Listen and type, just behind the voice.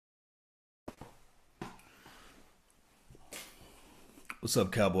What's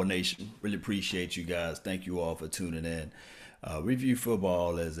up, Cowboy Nation? Really appreciate you guys. Thank you all for tuning in. We view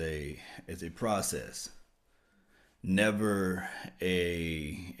football as a process, never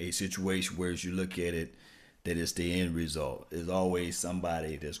a situation where as you look at it that it's the end result. There's always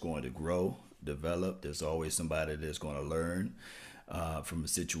somebody that's going to grow, develop. There's always somebody that's going to learn from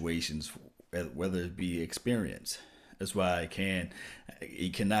situations, whether it be experience. That's why you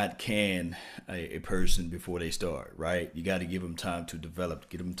cannot can a person before they start, right? You got to give them time to develop,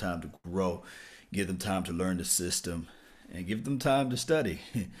 give them time to grow, give them time to learn the system, and give them time to study.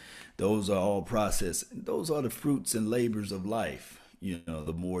 Those are all process. Those are the fruits and labors of life.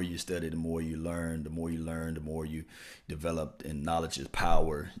 The more you study, the more you learn. The more you learn, the more you develop. And knowledge is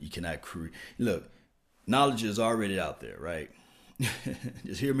power. You cannot create. Look, knowledge is already out there, right?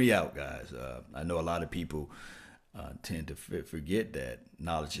 Just hear me out, guys. I know a lot of people tend to forget that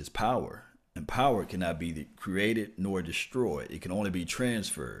knowledge is power. And power cannot be created nor destroyed. It can only be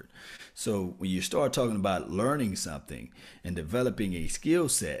transferred. So when you start talking about learning something and developing a skill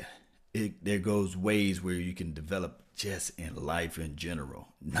set, there goes ways where you can develop just in life in general.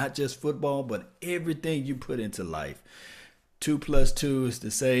 Not just football, but everything you put into life. Two plus two is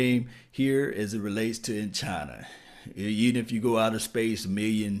the same here as it relates to in China. Even if you go out of space a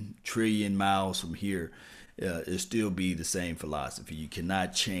million trillion miles from here, it'll still be the same philosophy. You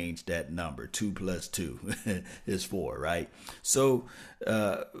cannot change that number. Two plus two is four, right? So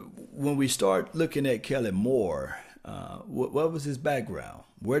when we start looking at Kellen Moore, what was his background?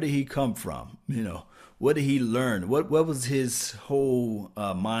 Where did he come from? What did he learn? What was his whole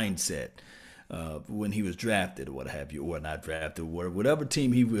mindset? When he was drafted or what have you, or not drafted, or whatever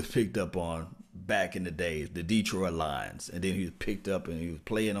team he was picked up on back in the days, the Detroit Lions, and then he was picked up and he was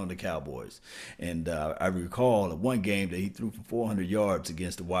playing on the Cowboys. And I recall one game that he threw for 400 yards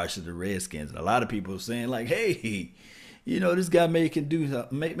against the Washington Redskins, and a lot of people were saying like, "Hey, this guy may can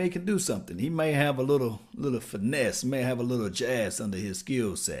do something. He may have a little finesse, may have a little jazz under his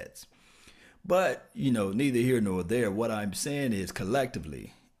skill sets." But neither here nor there. What I'm saying is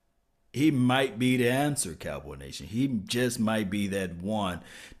collectively he might be the answer, Cowboy Nation. He just might be that one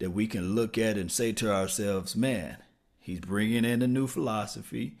that we can look at and say to ourselves, man, he's bringing in a new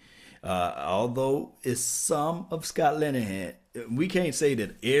philosophy. Although it's some of Scott Linehan, we can't say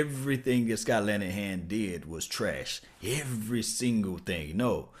that everything that Scott Linehan did was trash. Every single thing.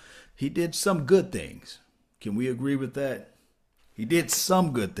 No, he did some good things. Can we agree with that? He did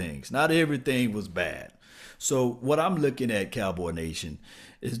some good things. Not everything was bad. So what I'm looking at, Cowboy Nation,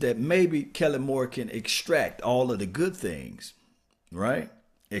 is that maybe Kellen Moore can extract all of the good things, right?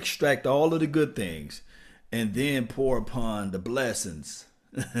 Extract all of the good things and then pour upon the blessings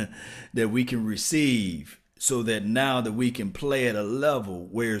that we can receive so that now that we can play at a level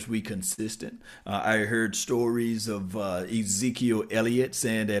whereas we consistent. I heard stories of Ezekiel Elliott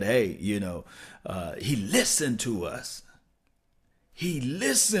saying that, hey, he listened to us. He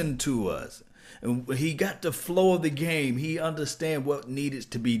listened to us. And he got the flow of the game. He understand what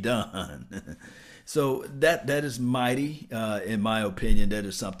needed to be done. So that is mighty, in my opinion. That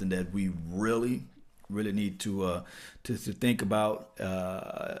is something that we really, really need to think about,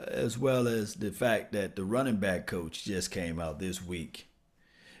 as well as the fact that the running back coach just came out this week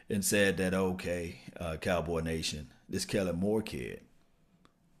and said that, okay, Cowboy Nation, this Kellen Moore kid,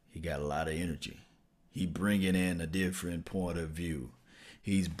 he got a lot of energy. He bringing in a different point of view.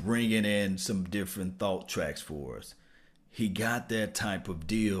 He's bringing in some different thought tracks for us. He got that type of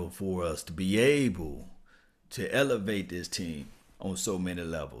deal for us to be able to elevate this team on so many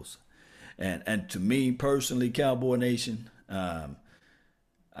levels. And to me personally, Cowboy Nation,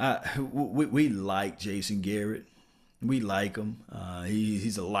 we like Jason Garrett. We like him.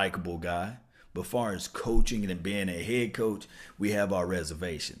 He's a likable guy. But far as coaching and being a head coach, we have our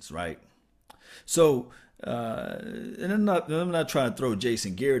reservations, right? So, and I'm not trying to throw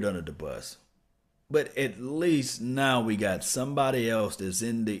Jason Garrett under the bus, but at least now we got somebody else that's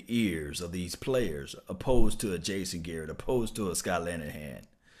in the ears of these players, opposed to a Jason Garrett, opposed to a Scott Linehan,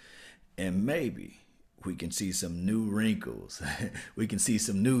 and maybe we can see some new wrinkles. We can see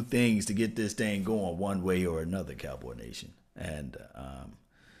some new things to get this thing going one way or another, Cowboy Nation, and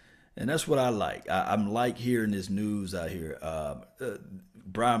that's what I like. I'm like hearing this news out here.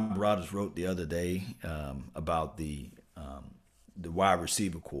 Brian Broaddus wrote the other day about the wide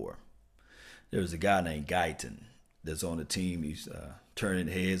receiver core. There was a guy named Guyton that's on the team. He's turning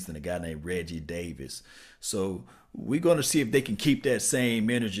heads, and a guy named Reggie Davis. So we're going to see if they can keep that same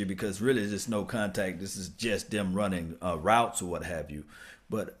energy, because really there's no contact. This is just them running routes or what have you.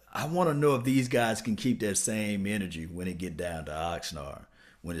 But I want to know if these guys can keep that same energy when it get down to Oxnard,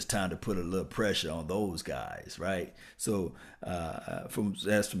 when it's time to put a little pressure on those guys, right? So from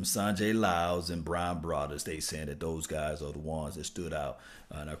Sanjay Lyles and Brian Broaddus, they saying that those guys are the ones that stood out.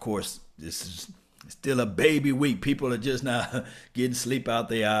 And of course, this is still a baby week. People are just not getting sleep out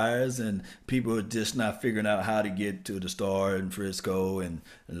their eyes, and people are just not figuring out how to get to the Star in Frisco and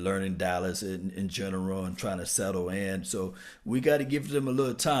learning Dallas in general and trying to settle in. So we got to give them a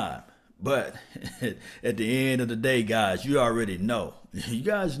little time. But at the end of the day, guys, you already know. You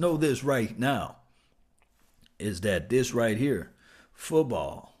guys know this right now. Is that this right here,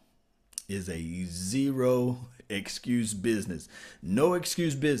 football, is a zero excuse business. No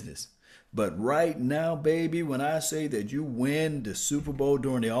excuse business. But right now, baby, when I say that you win the Super Bowl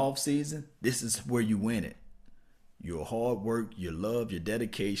during the offseason, this is where you win it. Your hard work, your love, your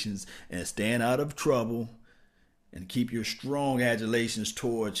dedications, and staying out of trouble, and keep your strong adulations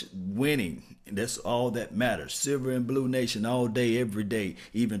towards winning. And that's all that matters. Silver and Blue Nation all day, every day,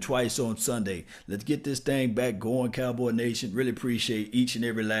 even twice on Sunday. Let's get this thing back going, Cowboy Nation. Really appreciate each and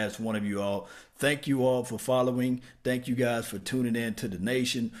every last one of you all. Thank you all for following. Thank you guys for tuning in to the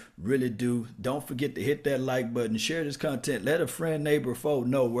nation. Really do. Don't forget to hit that like button. Share this content. Let a friend, neighbor, foe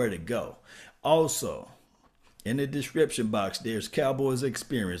know where to go. Also, in the description box, there's Cowboys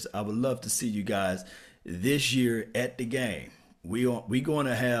Experience. I would love to see you guys this year at the game. We're going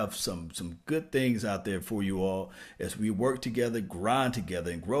to have some good things out there for you all as we work together, grind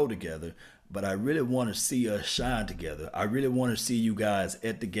together, and grow together. But I really want to see us shine together. I really want to see you guys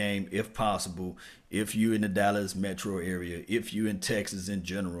at the game if possible. If you're in the Dallas metro area, if you're in Texas in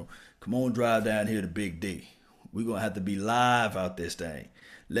general, come on, drive down here to Big D. We're going to have to be live out this thing.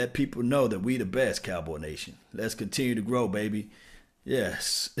 Let people know that we the best, Cowboy Nation. Let's continue to grow, baby.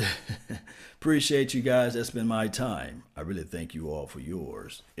 Yes. Appreciate you guys. That's been my time. I really thank you all for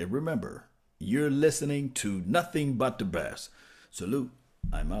yours. And remember, you're listening to nothing but the best. Salute.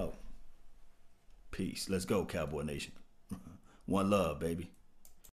 I'm out. Peace. Let's go, Cowboy Nation. One love, baby.